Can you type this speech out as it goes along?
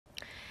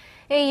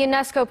A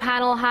UNESCO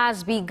panel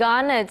has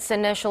begun its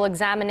initial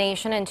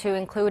examination into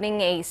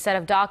including a set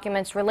of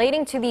documents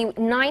relating to the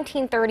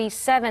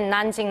 1937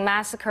 Nanjing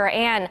Massacre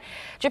and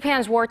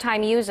Japan's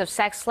wartime use of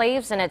sex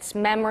slaves in its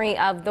Memory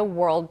of the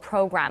World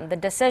program. The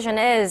decision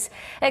is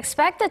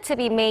expected to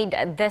be made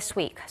this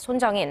week. Sohn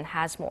Jung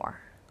has more.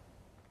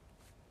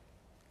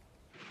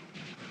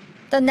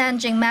 The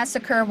Nanjing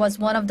Massacre was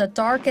one of the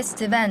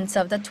darkest events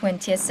of the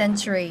 20th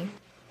century.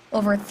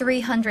 Over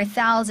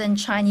 300,000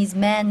 Chinese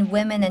men,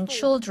 women, and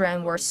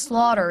children were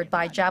slaughtered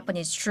by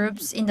Japanese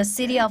troops in the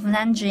city of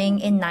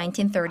Nanjing in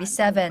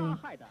 1937.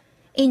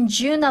 In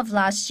June of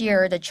last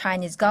year, the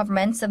Chinese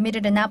government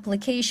submitted an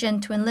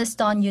application to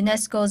enlist on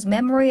UNESCO's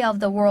Memory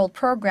of the World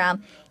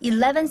program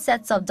 11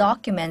 sets of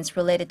documents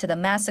related to the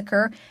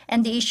massacre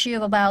and the issue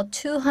of about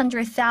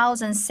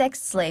 200,000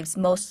 sex slaves,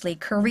 mostly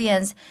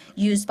Koreans,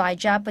 used by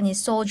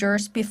Japanese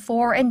soldiers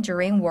before and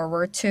during World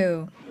War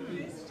II.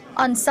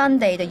 On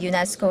Sunday, the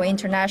UNESCO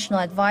International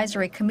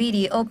Advisory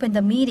Committee opened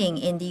a meeting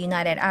in the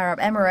United Arab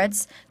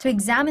Emirates to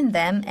examine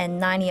them and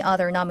 90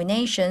 other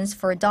nominations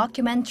for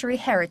documentary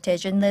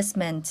heritage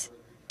enlistment.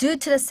 Due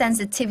to the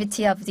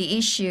sensitivity of the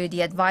issue,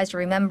 the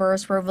advisory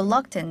members were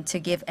reluctant to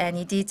give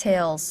any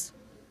details.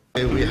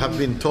 We have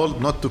been told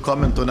not to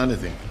comment on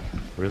anything.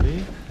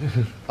 Really?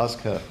 Ask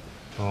her.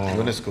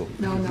 UNESCO.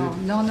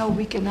 No,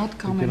 we cannot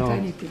comment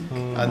anything.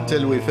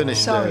 Until we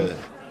finish the...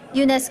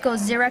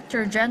 UNESCO's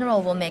Director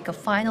General will make a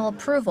final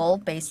approval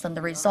based on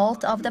the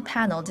result of the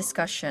panel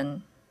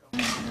discussion.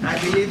 I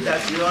believe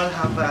that we all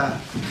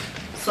have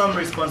some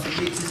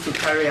responsibilities to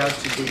carry out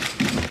today.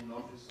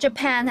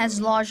 Japan has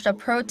lodged a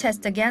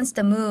protest against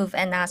the move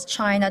and asked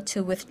China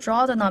to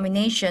withdraw the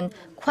nomination,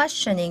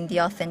 questioning the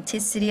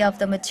authenticity of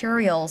the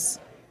materials.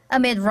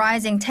 Amid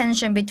rising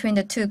tension between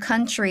the two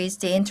countries,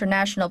 the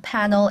international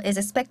panel is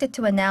expected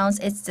to announce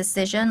its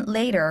decision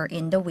later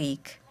in the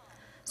week.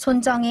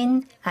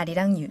 손정인,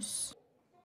 아리랑 뉴스.